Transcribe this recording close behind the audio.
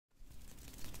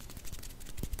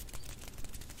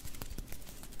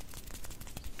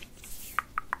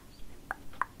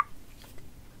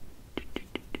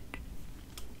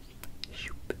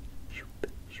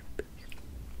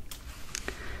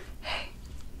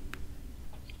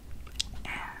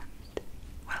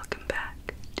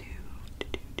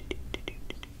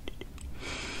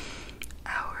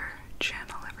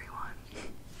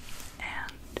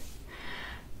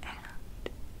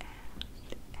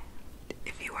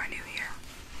are new here,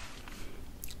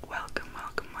 welcome,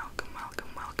 welcome, welcome, welcome,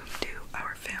 welcome to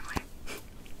our family.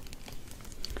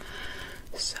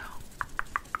 So,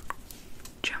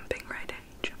 jumping right in,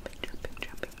 jumping.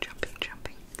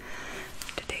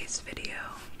 Today's video,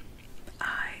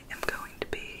 I am going to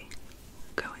be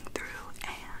going through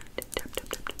and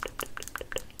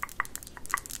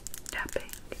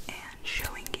tapping and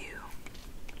showing you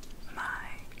my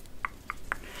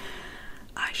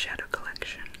eyeshadow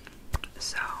collection.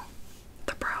 So,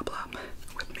 the problem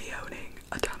with me owning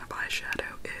a ton of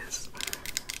eyeshadow is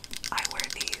I wear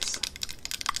these.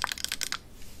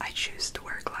 I choose to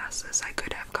wear glasses. I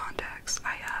could have contacts.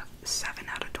 I have 7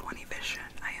 out of 20 vision.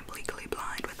 I am legally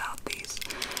blind without these.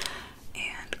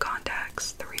 And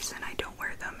contacts, the reason I don't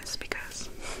wear them is because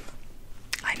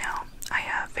I know I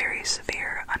have very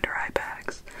severe under eye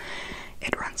bags.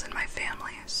 It runs in my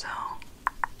family, so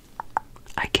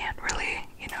I can't really,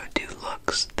 do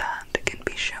looks that can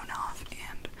be shown off,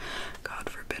 and God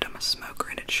forbid I'm a smoker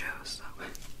and it shows, so.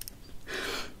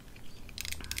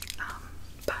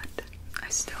 But I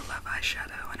still love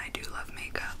eyeshadow, and I do love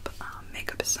makeup.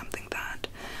 Makeup is something that,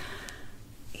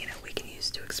 we can use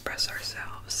to express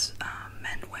ourselves.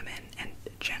 Men, women, and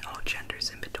all genders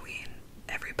in between.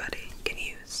 Everybody can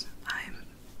use.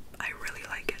 I really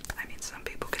like it. I mean, some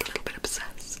people get a little bit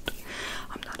obsessed.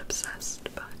 I'm not obsessed,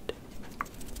 but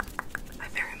I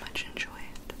very much enjoy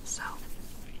it. So,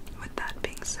 with that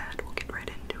being said, we'll get right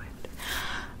into it.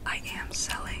 I am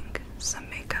selling some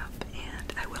makeup,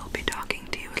 and I will be talking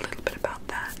to you a little bit about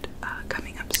that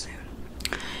coming up soon.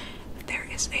 There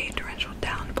is a torrential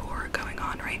downpour going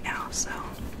on right now, so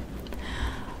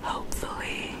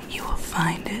hopefully you will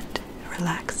find it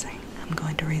relaxing. I'm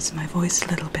going to raise my voice a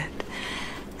little bit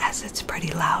as it's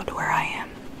pretty loud where I am.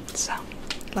 So,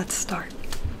 let's start.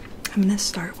 I'm going to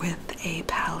start with a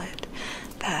palette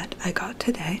that I got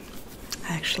today.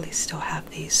 I actually still have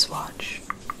the swatch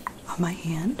on my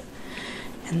hand,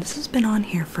 and this has been on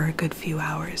here for a good few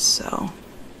hours, so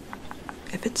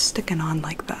if it's sticking on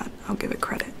like that, I'll give it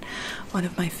credit. One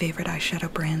of my favorite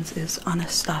eyeshadow brands is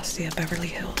Anastasia Beverly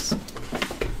Hills.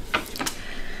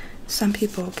 Some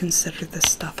people consider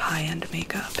this stuff high-end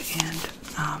makeup,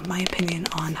 and my opinion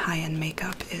on high-end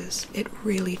makeup is it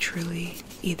really truly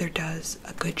either does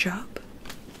a good job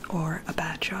or a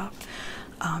bad job.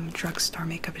 Drugstore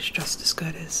makeup is just as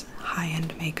good as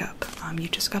high-end makeup. You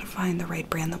just gotta find the right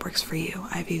brand that works for you.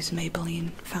 I've used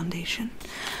Maybelline foundation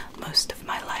most of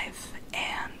my life,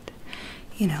 and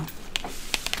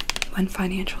when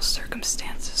financial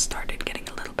circumstances started getting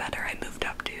a little better, I moved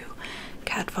up to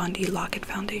Kat Von D Lock-It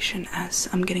foundation as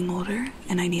I'm getting older,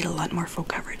 and I need a lot more full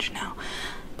coverage now.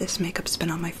 This makeup's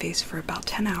been on my face for about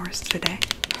 10 hours today.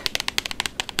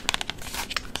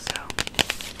 So,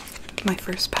 my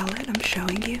first palette I'm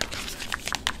showing you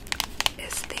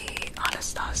is the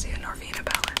Anastasia Norvina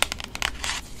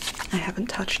palette. I haven't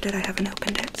touched it, I haven't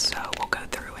opened it, so we'll go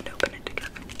through and open it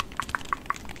together.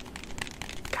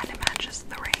 Kinda matches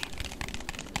the rain.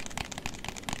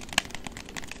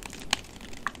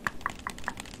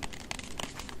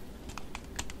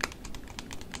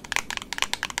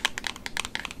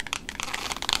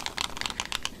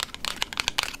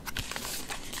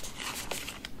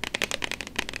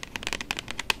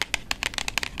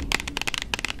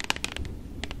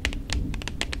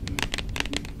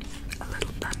 A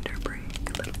little thunder break,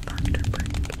 a little thunder break,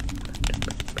 thunder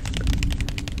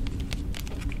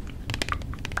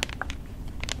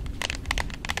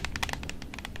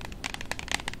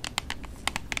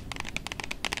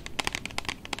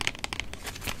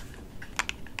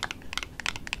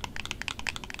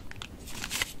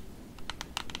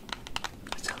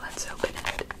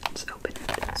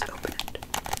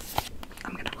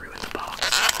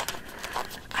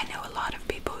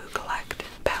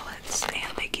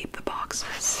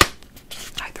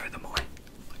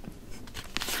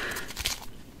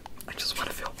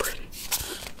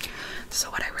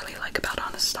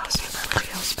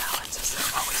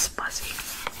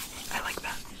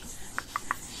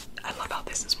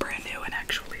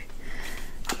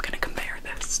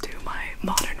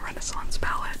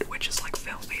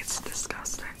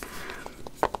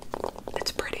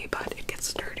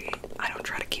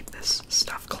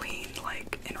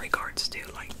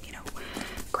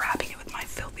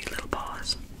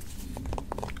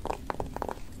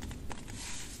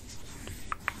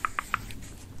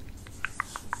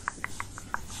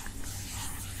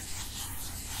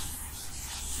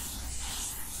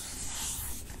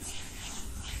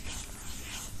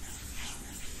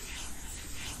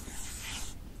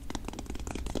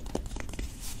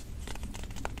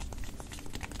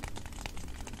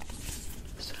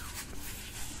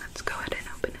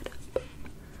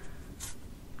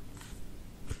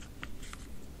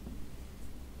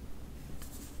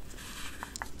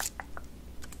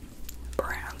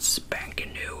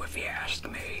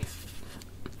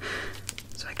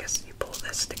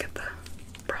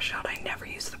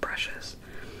brushes.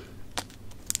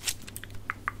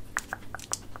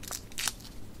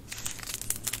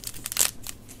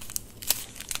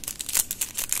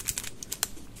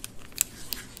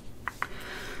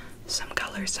 Some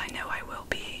colors I know I will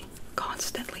be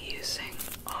constantly using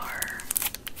are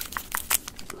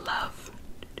Love,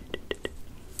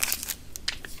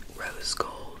 Rose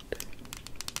Gold,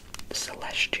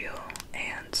 Celestial,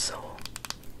 and Soul.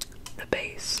 The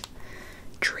base,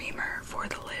 Dreamer for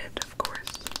the lid, of course.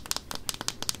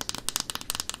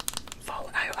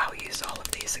 I'll use all of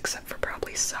these except for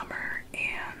probably Summer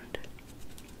and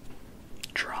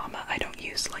Drama. I don't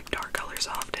use like dark colors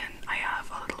often. I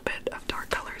have a little bit of dark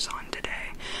colors on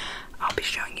today. I'll be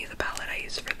showing you the palette I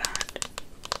use for that.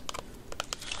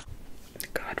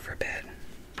 God forbid.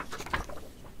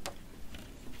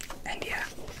 And yeah,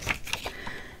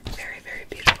 very, very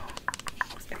beautiful.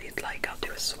 If you'd like, I'll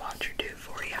do a swatch or two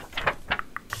for you.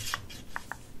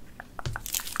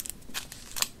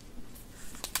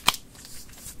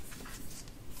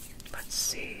 Let's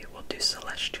see, we'll do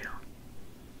Celestial.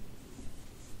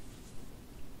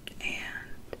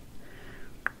 And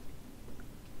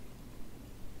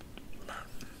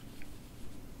Love.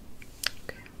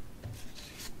 Okay.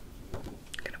 I'm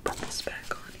gonna put this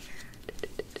back on here.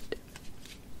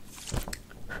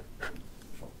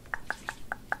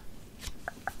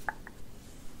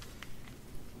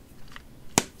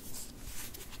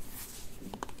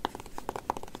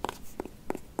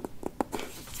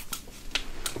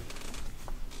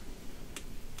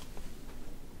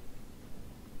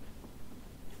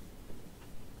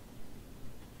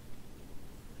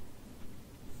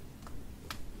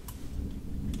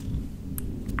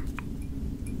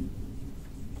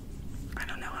 I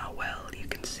don't know how well you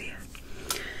can see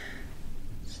it.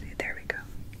 See, there we go.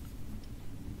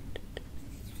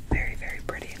 Very, very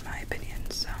pretty in my opinion,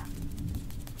 so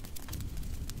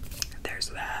there's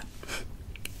that.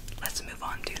 Let's move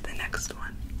on to the next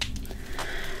one.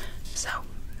 So,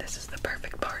 this is the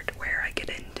perfect part where I get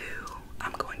into,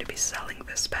 I'm going to be selling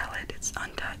this palette. It's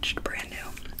untouched, brand new.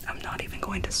 I'm not even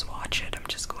going to swatch it, I'm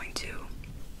just going to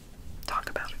talk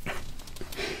about it.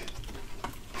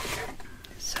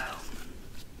 So,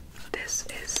 this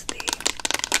is the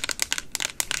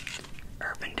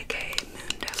Urban Decay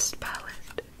Moondust palette.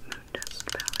 Moondust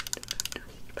palette,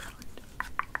 Moondust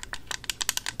palette.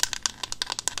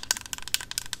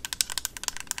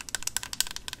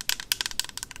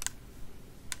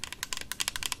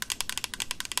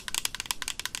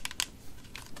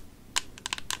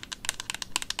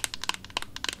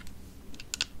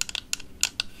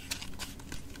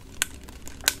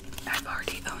 I've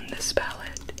already owned this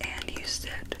palette and used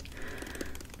it.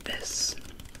 This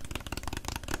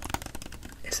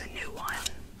is a new one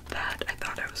that I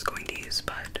thought I was going to use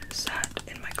but sat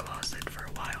in my closet for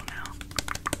a while now.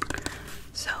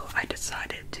 So I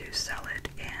decided to sell it,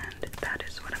 and that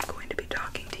is what I'm going to be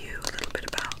talking to you a little bit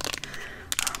about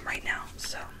right now.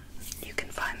 So you can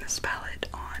find this palette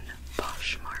on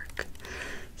Poshmark.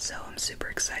 So I'm super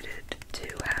excited to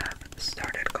have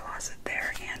started a closet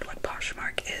there, and what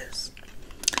Poshmark is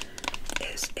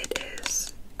it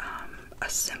is a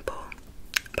simple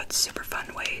but super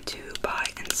fun way to buy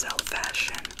and sell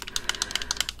fashion.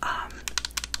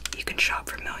 You can shop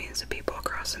for millions of people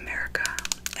across America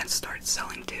and start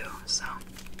selling too. So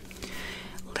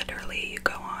literally you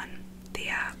go on the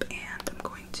app, and I'm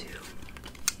going to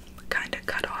kind of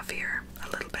cut off here a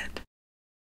little bit.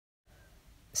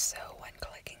 So when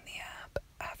clicking the app,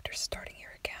 after starting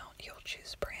your account, you'll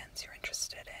choose brands you're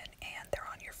interested in, and they're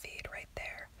on your feed right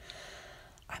there.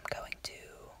 I'm going to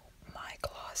my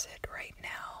closet right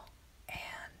now,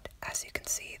 and as you can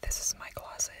see, this is my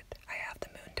closet. I have the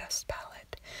Moondust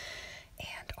palette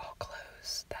and all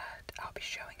clothes that I'll be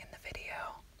showing in the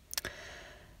video.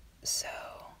 So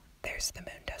there's the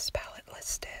Moondust palette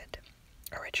listed.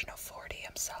 Original 40,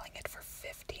 I'm selling it for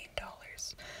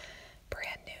 $15.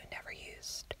 Brand new, never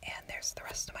used. And there's the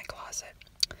rest of my closet.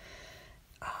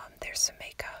 There's some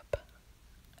makeup.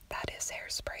 That is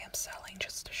hairspray I'm selling,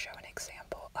 just to show an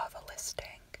example of a listing.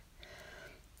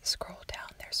 Scroll down,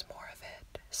 there's more of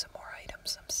it. Some more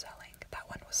items I'm selling. That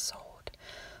one was sold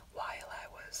while I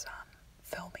was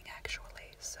filming,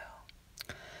 actually. So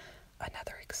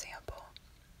another example.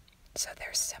 So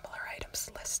there's similar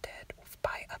items listed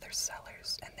by other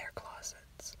sellers in their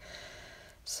closets.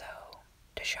 So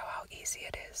to show how easy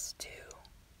it is to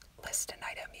list an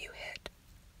item, you hit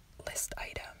list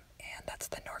item, and that's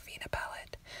the Norvina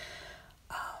palette.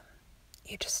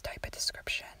 You just type a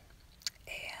description,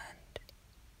 and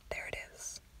there it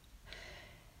is.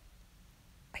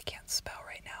 I can't spell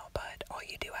right now, but all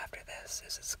you do after this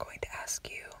is it's going to ask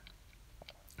you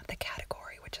the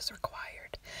category, which is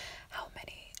required.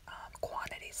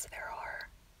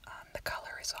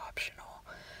 is optional.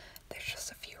 There's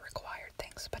just a few required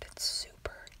things, but it's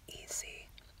super easy.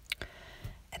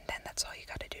 And then that's all you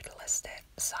gotta do to list it.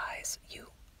 Size, you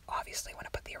obviously want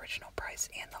to put the original price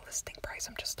and the listing price.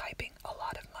 I'm just typing a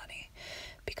lot of money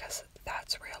because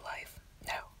that's real life.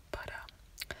 No, but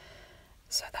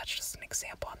so that's just an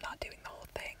example. I'm not doing the whole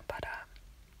thing, but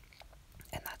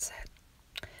and that's it.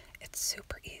 It's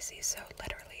super easy. So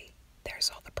literally there's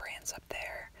all the brands up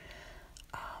there.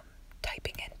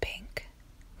 Typing in pink,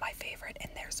 my favorite,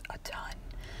 and there's a ton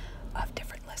of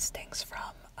different listings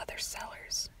from other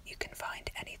sellers. You can find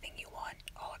anything you want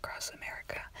all across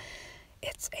America.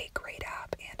 It's a great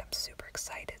app and I'm super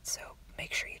excited, so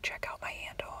make sure you check out my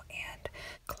handle and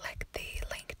click the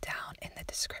link down in the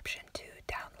description to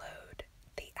download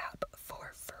the app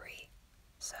for free.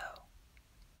 So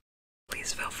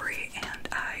please feel free, and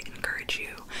I encourage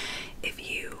you, if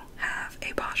you have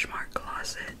a Poshmark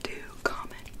closet, to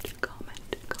comment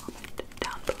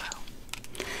down below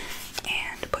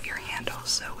and put your handle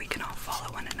so we can all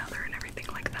follow one another and everything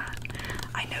like that.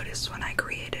 I noticed when I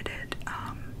created it,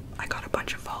 I got a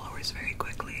bunch of followers very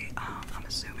quickly. I'm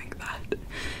assuming that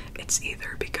it's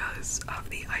either because of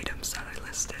the items that I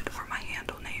listed or my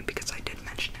handle name, because I did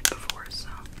mention it before. So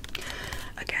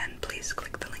again, please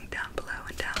click the link down below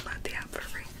and download the app for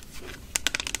free.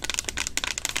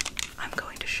 I'm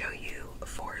going to show you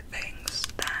 4 things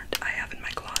that I have in my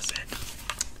closet,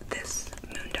 this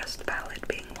Moon Dust palette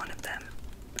being one of them.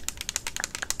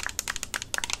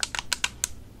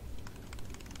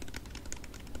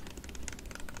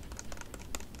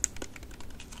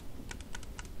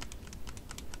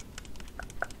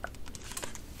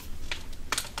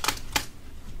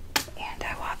 And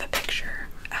I will have a picture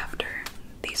after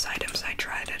these items I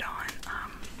tried it on.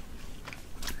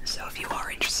 So if you are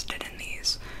interested in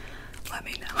these, let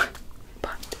me know.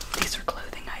 But these are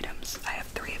clothing items. I have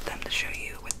 3 of them to show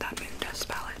you with that Moon Dust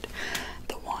palette.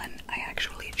 The one I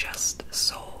actually just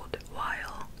sold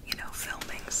while,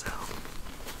 filming, so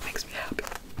makes me happy.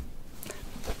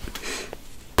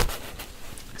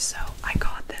 So I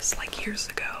got this like years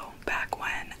ago, back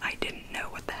when I didn't know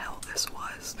what the hell this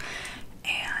was,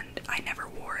 and I never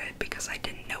wore it because I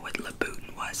didn't know what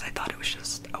Louboutin was. I thought it was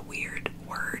just a weird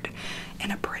word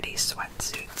in a pretty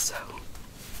sweatsuit. So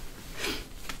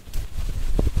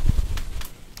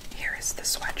here is the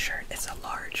sweatshirt. It's a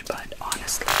large, but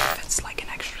honestly it's like an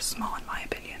extra small in my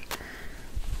opinion.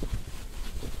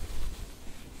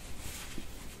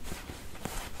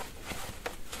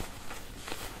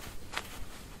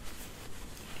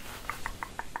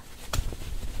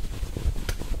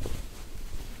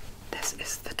 This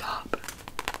is the top.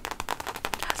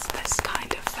 It has this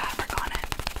kind of fabric on it.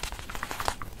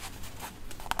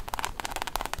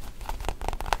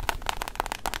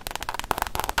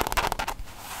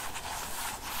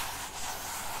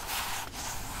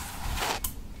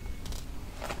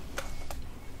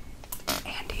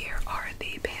 And here are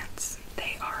the pants.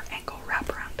 They are ankle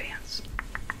wraparound pants.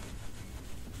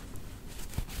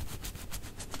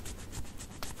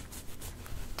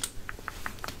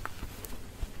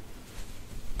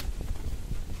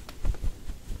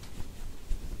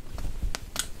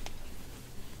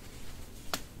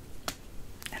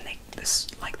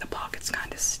 The pockets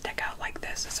kind of stick out like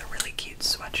this. It's a really cute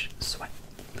sweatsuit.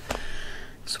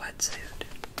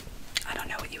 I don't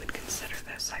know what you would consider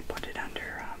this. I put it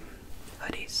under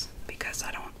hoodies because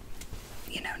I don't,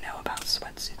 know about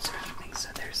sweatsuits or anything. So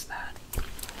there's that.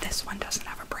 This one doesn't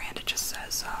have a brand. It just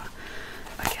says,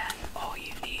 again, all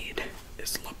you need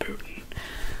is Louboutin.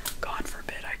 God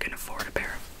forbid I can afford a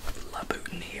pair of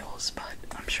Louboutin heels, but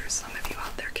I'm sure some of you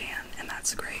out there can, and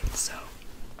that's great. So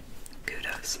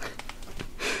kudos.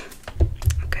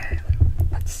 Okay,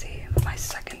 let's see my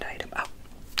second item. Oh,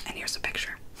 and here's a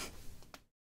picture.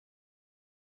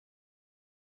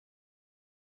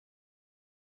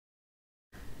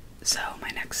 So my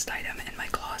next item in my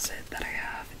closet that I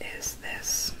have is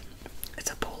this. It's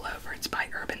a pullover. It's by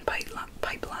Urban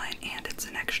Pipeline, and it's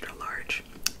an extra large,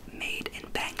 made in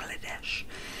Bangladesh.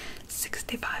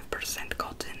 65%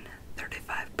 cotton,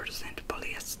 35%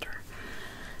 polyester.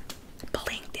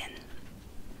 Plankton.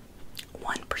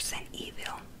 1%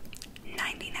 evil,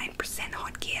 99%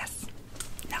 hot gas.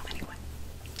 No, anyway.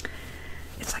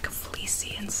 It's like a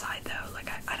fleecy inside though. Like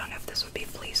I don't know if this would be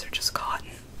fleece or just cotton.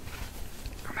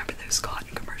 Remember those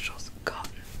cotton commercials?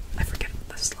 Cotton. I forget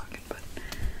the slogan, but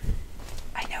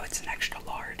I know it's an extra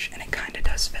large, and it kind of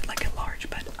does fit like a large,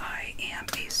 but I am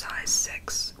a size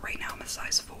 6. Right now I'm a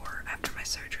size 4 after my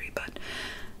surgery, but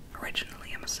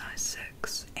originally I'm a size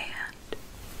 6, and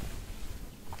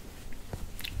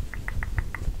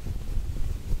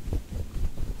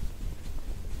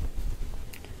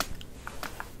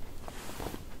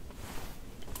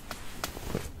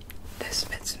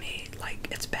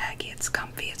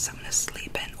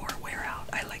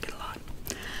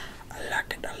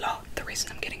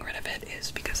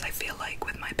because I feel like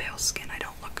with my pale skin, I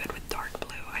don't look good with dark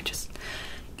blue. I just,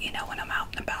 you know, when I'm out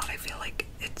and about, I feel like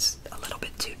it's a little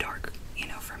bit too dark, you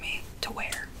know, for me to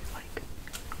wear. Like,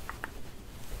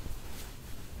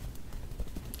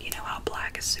 you know how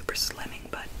black is super slimming,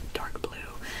 but dark blue,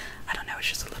 I don't know, it's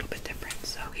just a little bit different.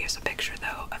 So here's a picture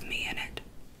though of me in it.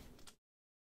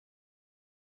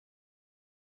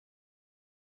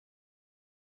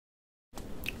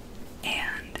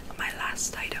 And my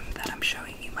last item that I'm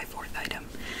showing you, my fourth item,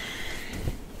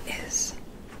 is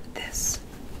this.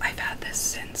 I've had this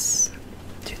since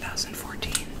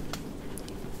 2014,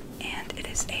 and it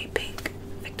is a pink,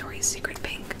 Victoria's Secret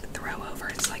pink throw over.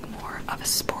 It's like more of a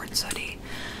sports hoodie.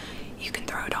 You can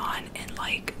throw it on in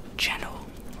like gentle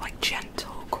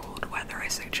cold weather. I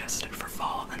suggest it for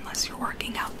fall unless you're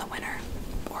working out in the winter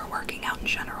or working out in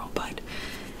general, but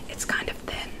it's kind of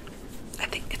thin. I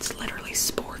think it's literally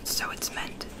sports, so it's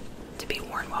meant to be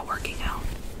worn while working out.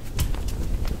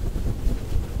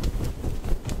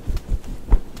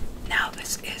 Now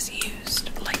this is used,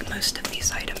 like most of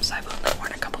these items I've only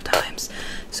worn a couple times,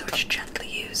 so it's gently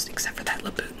used, except for that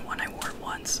Louboutin one I wore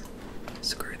once.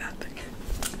 Screw that thing.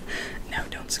 No,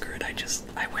 don't screw it,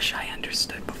 I wish I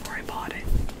understood before I bought it.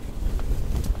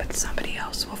 But somebody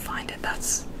else will find it.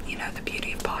 That's, you know, the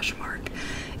beauty of Poshmark,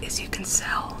 is you can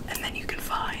sell, and then you can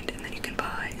find, and then you can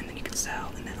buy, and then you can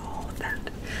sell, and then all of that.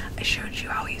 I showed you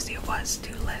how easy it was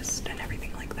to list and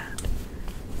everything like that.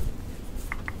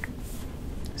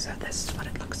 So this is what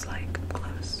it looks like up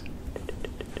close.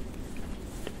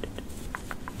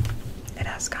 It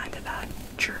has kind of that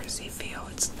jersey feel.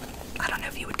 I don't know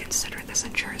if you would consider this a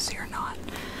jersey or not.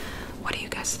 What do you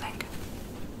guys think?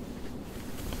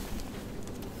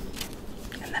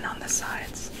 And then on the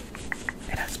sides,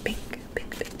 it has pink.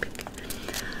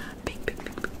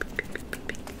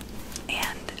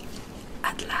 And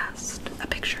at last, a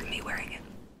picture of me wearing it.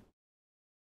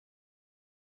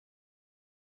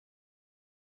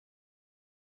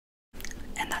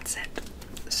 And that's it.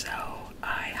 So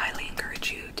I highly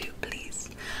encourage you to please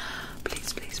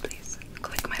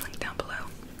click my link down below.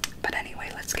 But anyway,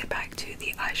 let's get back to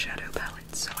the eyeshadow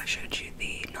palette. So I showed you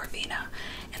the Norvina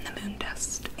and the Moon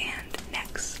Dust, and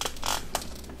next,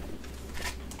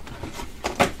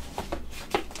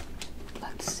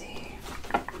 let's see,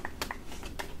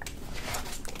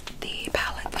 the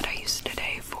palette that I used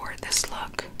today for this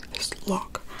look.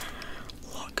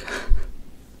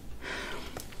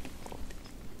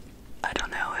 I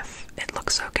don't know if it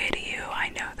looks okay to you. I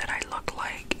know that I look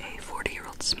like a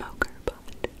 40-year-old smoker, but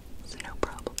it's no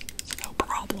problem. It's no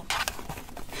problem.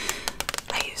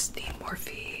 I used the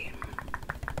Morphe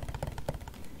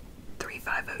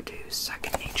 3502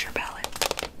 Second Nature palette.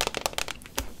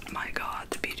 My god,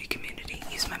 the beauty community.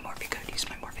 Use my Morphe code. Use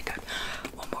my Morphe code.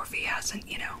 Well, Morphe hasn't,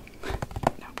 you know.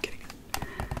 No, I'm kidding.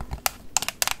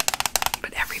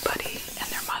 But everybody and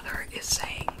their mother is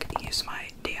saying use my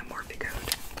damn Morphe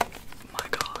code. My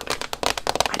god.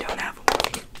 I don't have a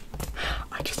Morphe.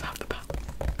 I just have the palette.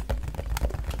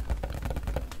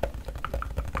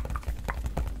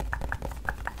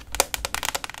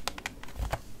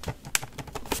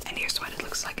 And here's what it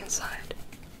looks like inside.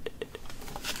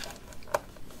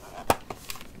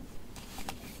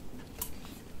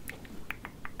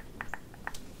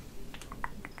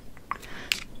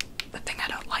 The thing I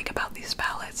don't like about these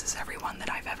palettes is every one that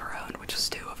I've ever owned, which is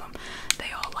 2 of them,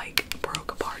 they all like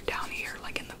broke apart down here,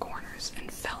 like in the corners,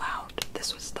 and fell out.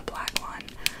 This was the black one.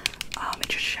 It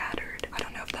just shattered. I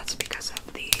don't know if that's because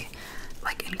of the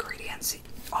like ingredients.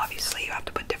 Obviously you have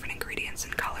to put different ingredients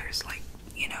and colors, like,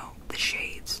 you know, the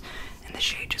shades, and the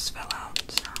shade just fell out.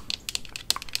 So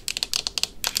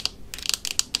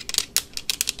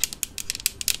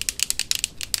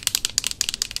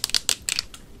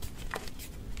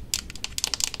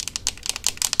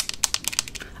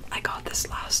I got this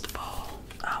last fall,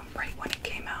 right when it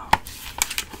came out,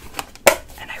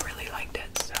 and I really liked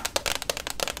it, so.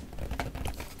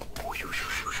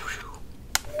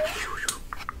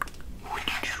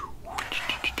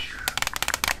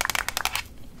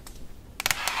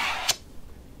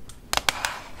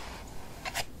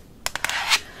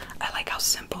 I like how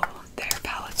simple their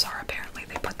palettes are. Apparently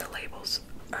they put the labels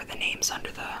or the names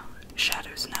under the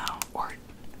shadows now, or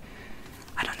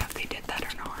I don't know if they did that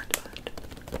or not,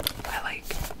 but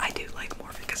I do like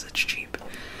more because it's cheap.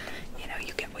 You know,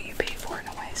 you get what you pay for in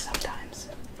a way sometimes.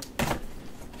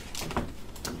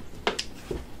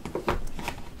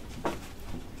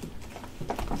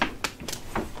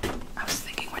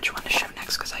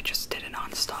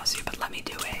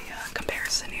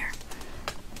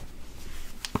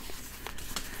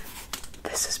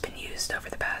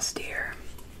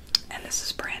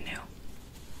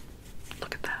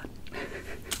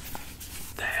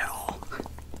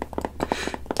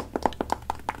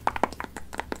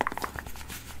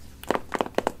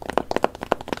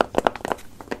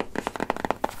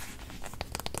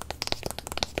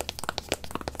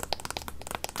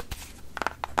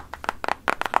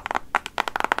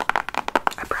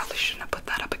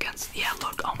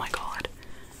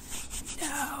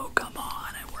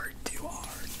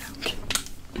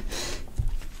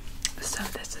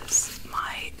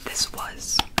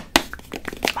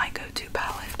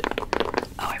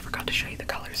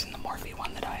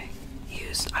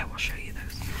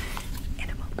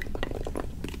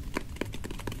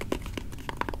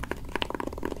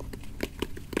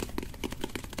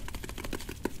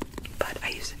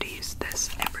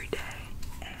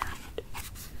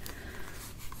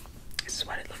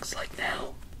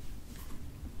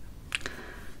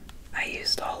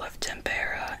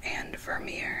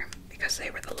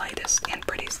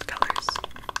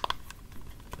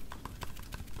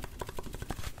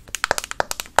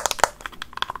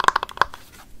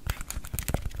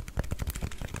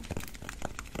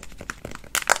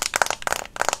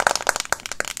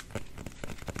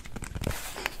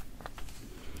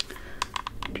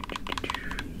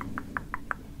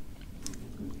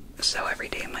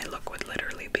 every day my look would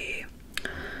literally be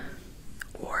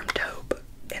warm taupe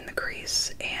in the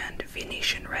crease and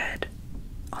Venetian red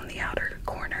on the outer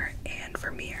corner and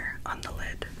Vermeer on the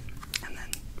lid, and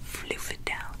then floof it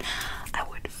down. I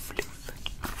would floof.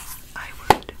 I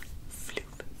would floof,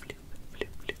 floof, floof, floof,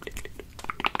 floof, floof.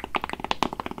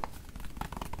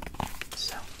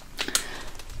 So,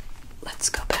 let's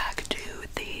go back to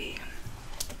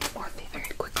very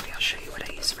quickly, I'll show you what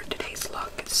I use for today's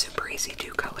look. It's super easy,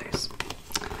 2 colors.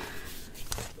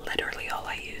 Literally all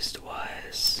I used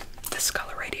was this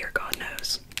color right here, God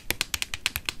knows.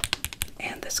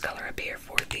 And this color up here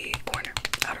for the corner,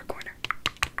 outer corner.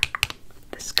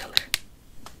 This color.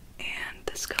 And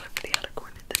this color for the outer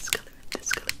corner. This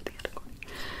color for the outer corner.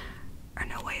 Or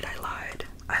no, wait, I lied.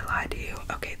 I lied to you.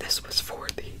 Okay, this was for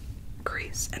the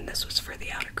crease, and this was for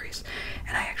the outer crease.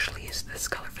 And I actually used this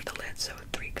color for the lid, so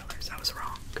 3 colors. I was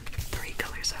wrong. 3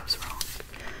 colors, I was wrong.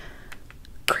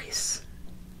 Crease.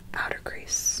 Outer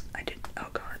crease. I did, oh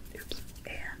god, oops.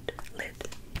 And lid.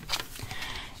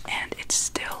 And it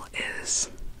still is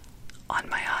on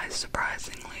my eyes,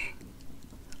 surprisingly.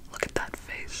 Look at that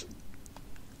face.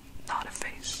 Not a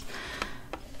face.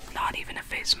 Not even a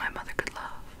face my mother could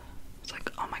love. It's like,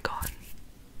 oh my god.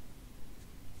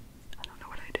 I don't know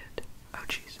what I did. Oh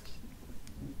Jesus.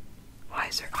 Why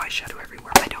is there eyeshadow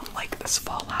everywhere? I don't like this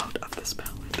fallout of this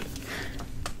palette.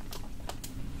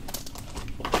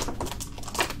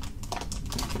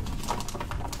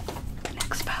 The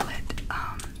next palette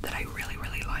that I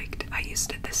really liked, I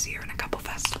used it this year in a couple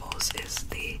festivals, is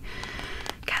the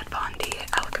Kat Von D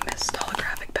Alchemist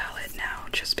holographic palette. Now,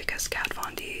 just because Kat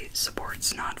Von D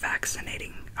supports not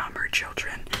vaccinating her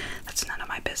children, that's none of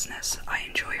my business. I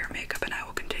enjoy her makeup and I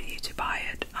will continue to buy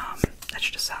it. That's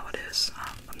just how it is.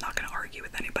 I'm not going to argue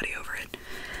with anybody over it.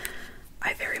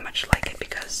 I very much like it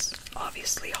because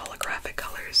obviously holographic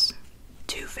colors,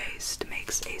 Too Faced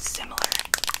makes a similar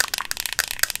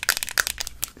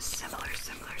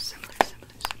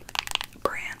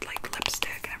brand, like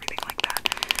lipstick and everything like that.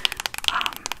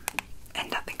 And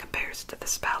nothing compares to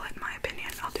this palette in my opinion.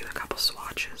 I'll do a couple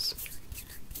swatches.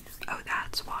 Oh,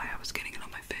 that's why I was getting it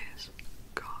on my face.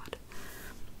 God.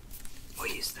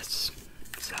 We'll use this.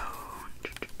 So,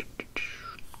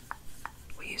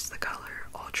 we use the color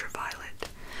Ultraviolet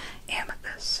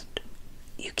Amethyst.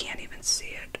 You can't even see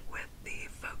it with the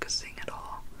focusing at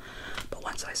all. But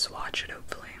once I swatch it,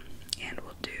 hopefully, and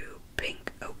we'll do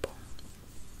Pink Opal.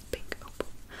 Pink Opal.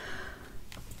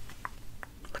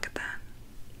 Look at that.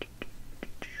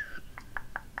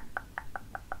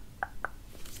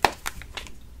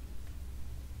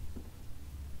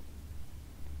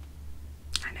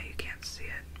 I know you can't see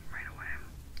it right away.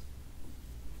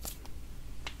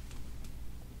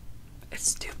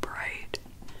 It's too bright.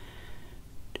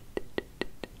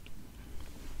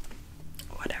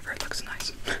 Whatever, it looks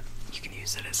nice. You can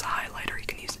use it as a highlighter. You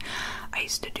can use. I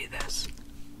used to do this.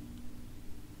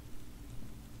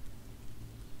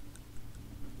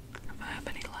 If I have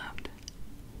any left.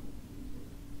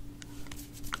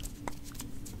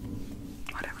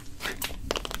 Whatever.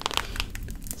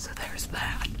 So there's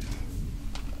that.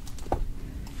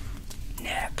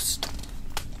 Next.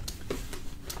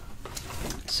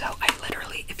 So I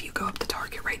literally, if you go up to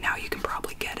Target right now, you can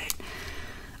probably get it.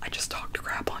 I just talked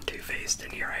crap on Too Faced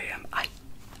and here I am.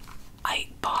 I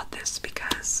bought this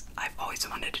because I've always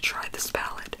wanted to try this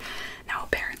palette. Now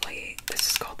apparently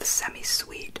this is called the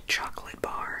Semi-Sweet Chocolate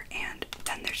Bar, and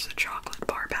then there's the Chocolate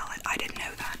Bar palette. I didn't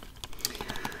know that.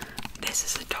 This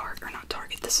is a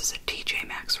Target, this is a TJ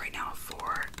Maxx right now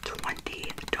for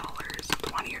 $20,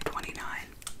 20 or 29.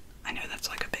 I know that's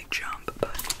like a big jump,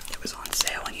 but it was on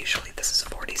sale and usually this is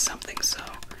 40 something, so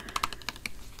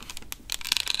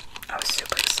I was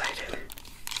super excited.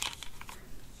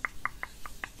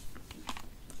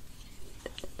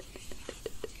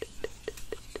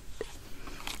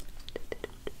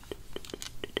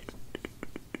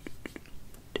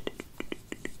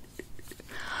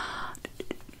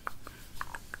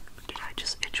 Did I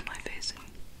just itch my face and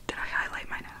did I highlight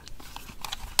my nose?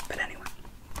 But anyway.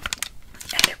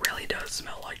 And it really does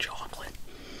smell like chocolate.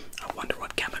 I wonder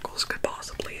what chemicals could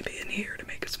possibly be in here to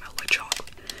make it smell like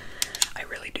chocolate. I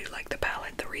really do like the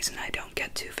palette. The reason I don't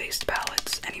get Too Faced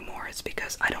palettes anymore is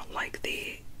because I don't like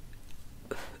the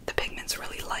pigment's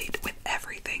really light with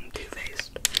everything Too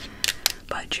Faced.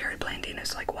 But Jared Blandine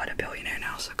is like, what, a billionaire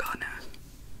now, so God knows.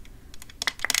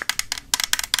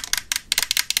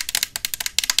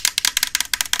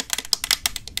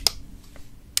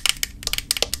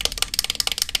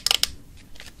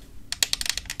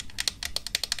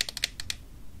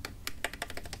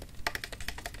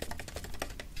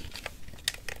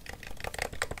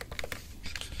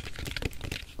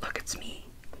 Look, it's me.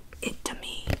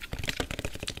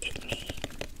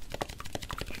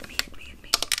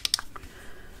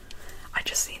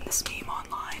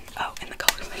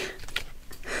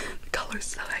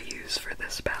 colors that I use for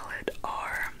this palette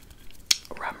are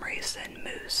rum raisin,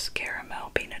 mousse,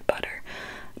 caramel, peanut butter,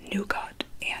 nougat,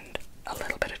 and a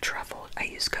little bit of truffle. I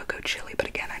use cocoa chili, but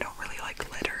again, I don't really like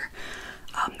glitter.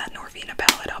 That Norvina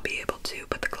palette, I'll be able to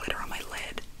put the glitter on my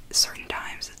lid certain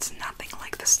times. It's nothing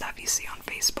like the stuff you see on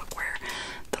Facebook where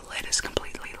the lid is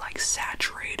completely like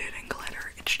saturated in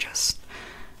glitter. It's just,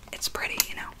 it's pretty,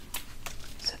 you know.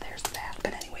 So there's that.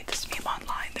 But anyway, this meme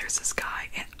online, there's this guy,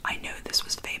 and I know this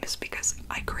was famous because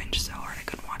I cringed so hard I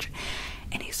couldn't watch it.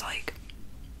 And he's like,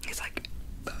 and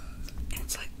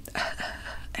it's like,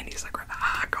 and he's like,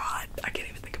 ah, God, I can't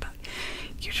even think about it.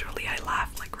 Usually I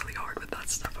laugh like really hard with that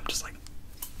stuff. I'm just like,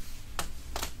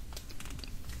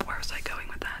 where was I going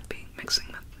with that? Being mixing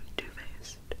with Too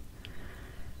Faced.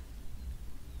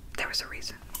 There was a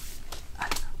reason. I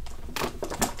don't know.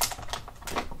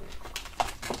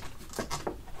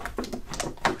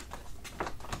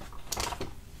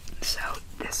 So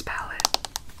this palette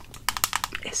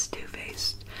is Too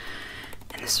Faced,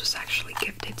 and this was actually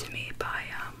gifted to me by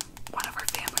one of our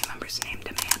family members named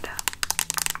Amanda.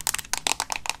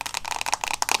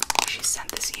 She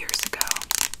sent this years ago.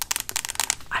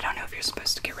 I don't know if you're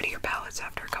supposed to get rid of your palettes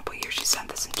after a couple years. She sent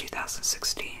this in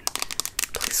 2016.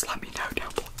 Please let me know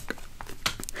down below.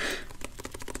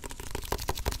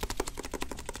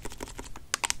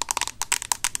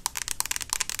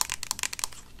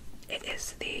 It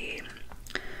is the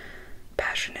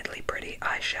Passionately Pretty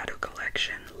Eyeshadow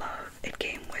Collection. Love. It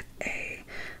came with a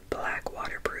black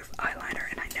waterproof eyeliner,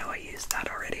 and I know I used that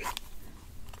already.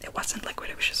 It wasn't liquid,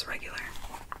 it was just regular.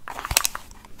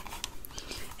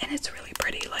 And it's really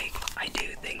pretty. Like, I do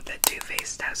think that Too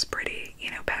Faced has pretty, you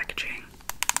know, packaging.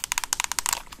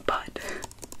 But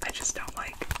I just don't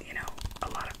like, you know, a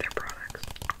lot of their products.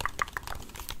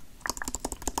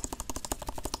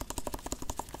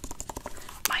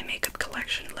 My makeup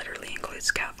collection literally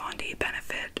includes Kat Von D,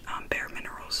 Benefit, Bare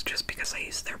Minerals, just because I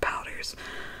use their powders,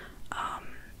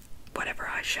 whatever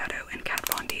eyeshadow and Kat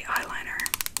Von D eyeliner,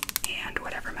 and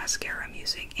whatever mascara I'm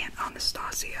using, and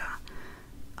Anastasia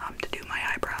to do my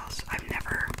eyebrows. I've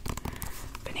never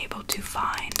been able to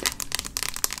find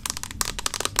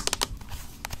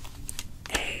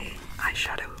a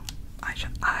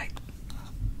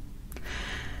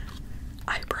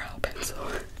eyebrow pencil.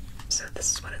 So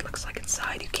this is what it looks like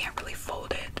inside. You can't really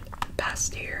fold it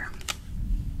past here.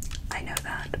 I know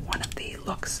that one of the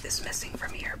looks is missing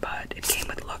from here, but it came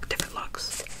with different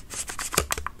looks.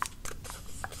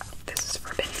 This is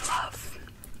Forbidden Love,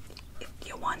 if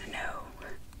you want to know.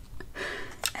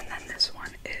 And then this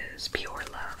one is Pure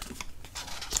Love.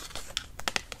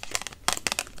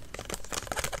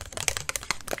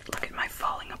 Look at my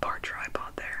falling apart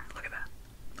tripod there. Look at that.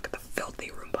 Look at the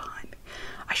filthy room behind me.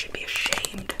 I should be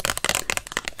ashamed.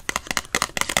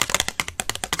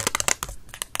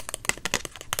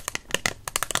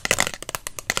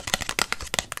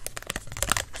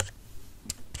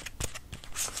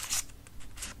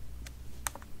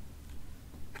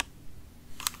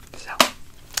 So,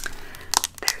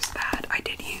 there's that. I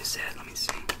did use it. Let me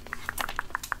see.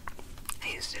 I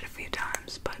used it a few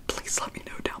times, but please let me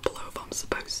know down below if I'm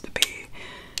supposed to be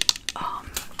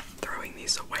throwing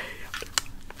these away.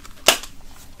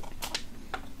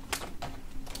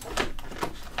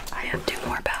 I have two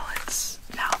more palettes.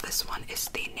 Now this one is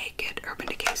the Naked Urban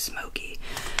Decay Smoky.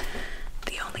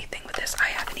 The only thing with this, I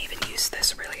haven't even used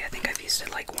this really. I think I've used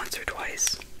it like once or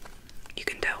twice. You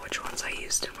can tell which ones I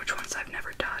used and which ones I've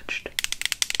never touched.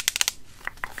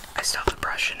 I still have a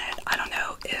brush in it. I don't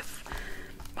know if,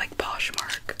 like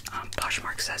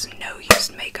Poshmark says no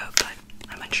used makeup, but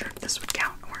I'm unsure if this would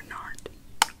count or not.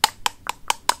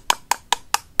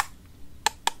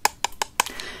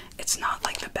 It's not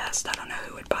like the best. I don't know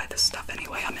who would buy this stuff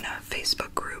anyway. I'm in a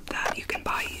Facebook group that you can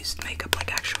buy used makeup,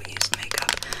 like actual used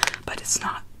makeup, but it's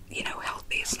not, you know,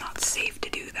 healthy. It's not safe to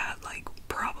do that. Like,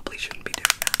 probably shouldn't be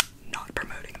doing that. Not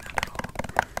promoting that at all.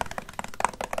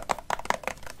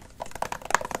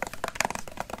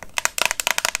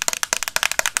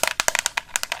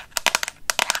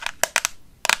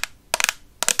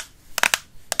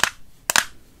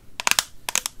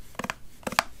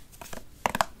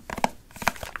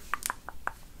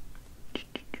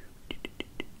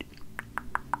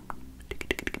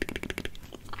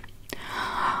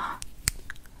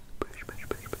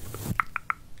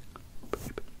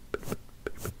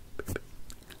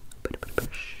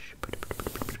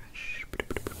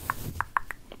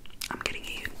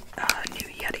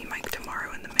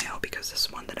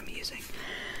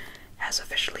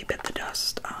 Officially bit the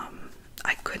dust.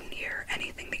 I couldn't hear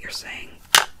anything that you're saying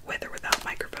with or without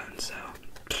microphone, so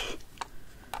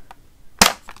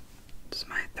this is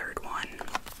my third one.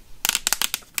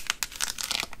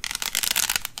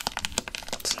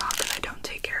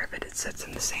 it sits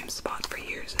in the same spot for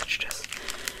years. It's just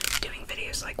doing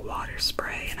videos like water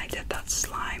spray, and I did that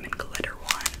slime and glitter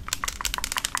one.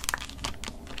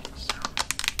 So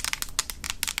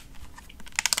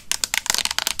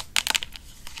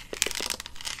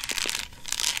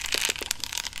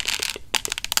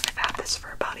I've had this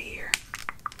for about a year.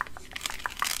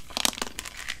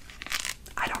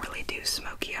 I don't really do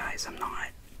smoky eyes. I'm not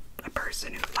a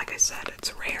person who, like I said,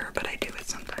 it's rare, but I do it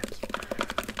sometimes.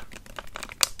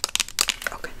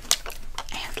 Okay,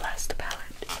 and last palette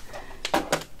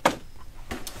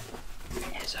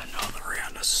is another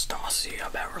Anastasia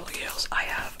Beverly Hills. I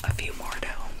have a few more at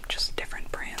home, just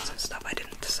different brands and stuff I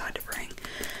didn't decide to bring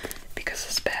because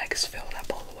this bag is filled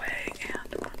up all the way, and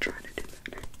I'm not trying to do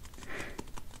that.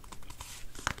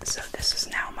 So this is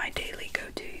now my daily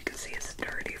go-to. You can see it's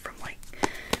dirty from like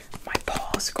my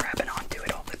paws grabbing onto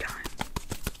it all the time.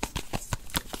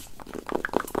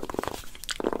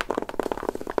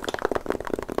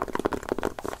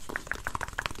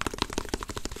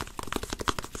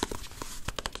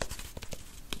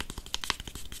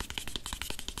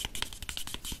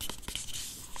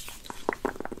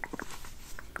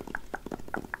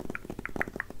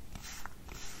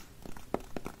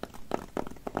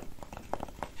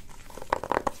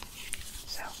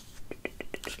 So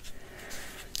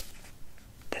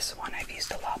this one I've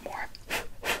used a lot more.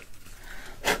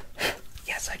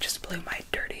 Yes, I just blew my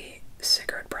dirty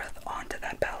cigarette breath onto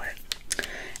that palette.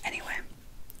 Anyway,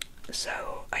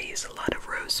 so I use a lot of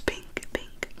rose pink.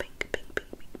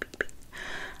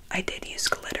 I did use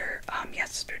glitter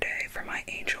yesterday for my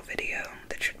angel video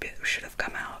that should have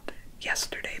come out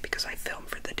yesterday because I filmed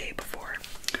for the day before.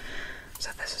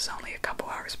 So this is only a couple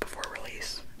hours before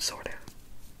release, sort of.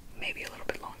 Maybe a little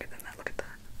bit longer than that. Look at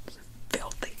that. It's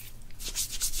filthy.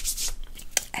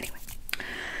 Anyway,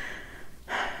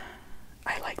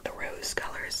 I like the rose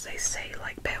colors. They say,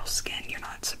 like, pale skin, you're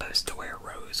not supposed to wear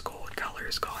rose gold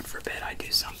colors. God forbid I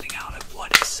do something out of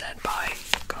what is said by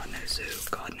God knows who.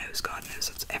 God knows.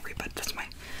 That's everybody. That's my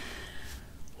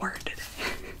word today.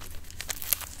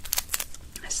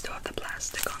 I still have the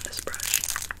plastic on this brush.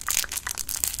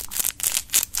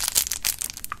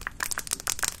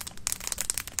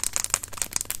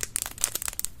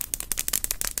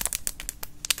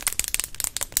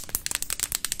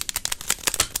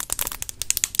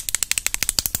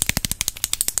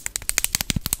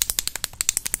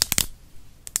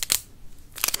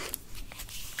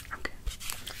 Okay.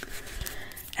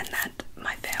 And that,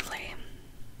 my family,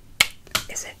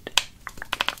 is it.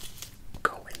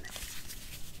 Go in there.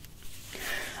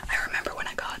 I remember when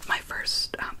I got my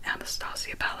first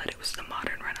Anastasia palette, it was the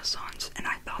Modern Renaissance, and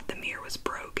I thought the mirror was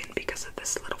broken because of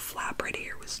this little flap right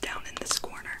here was down in this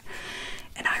corner.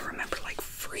 And I remember like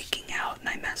freaking out, and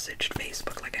I messaged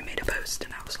Facebook, like I made a post,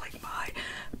 and I was like, my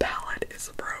palette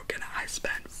is broken. I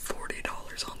spent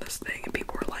 $40 on this thing, and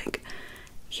people were like,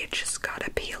 you just gotta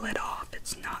peel it off.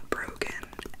 It's not broken.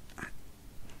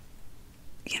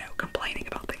 You know, complaining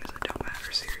about things that don't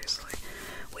matter, seriously.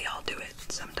 We all do it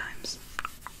sometimes.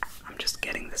 I'm just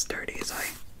getting this dirty as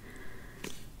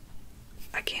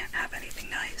I can't have anything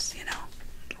nice, you know,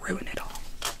 ruin it all.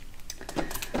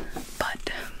 But,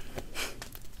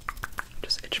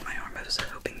 just itched my arm. I was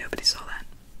hoping nobody saw that.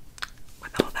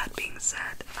 With all that being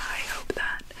said, I hope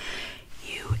that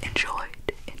you enjoyed.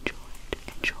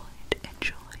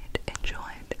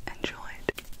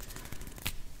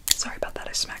 Sorry about that,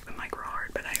 I smacked the mic real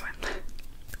hard, but anyway.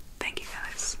 Thank you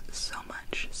guys so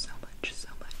much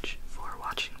for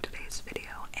watching today's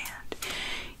video, and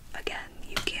again,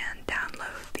 you can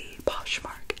download the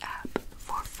Poshmark app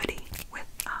for free with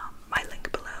my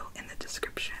link below in the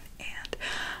description, and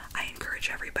I encourage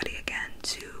everybody again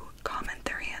to comment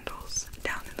their handles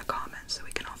down in the comments so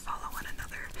we can all follow one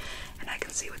another and I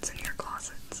can see what's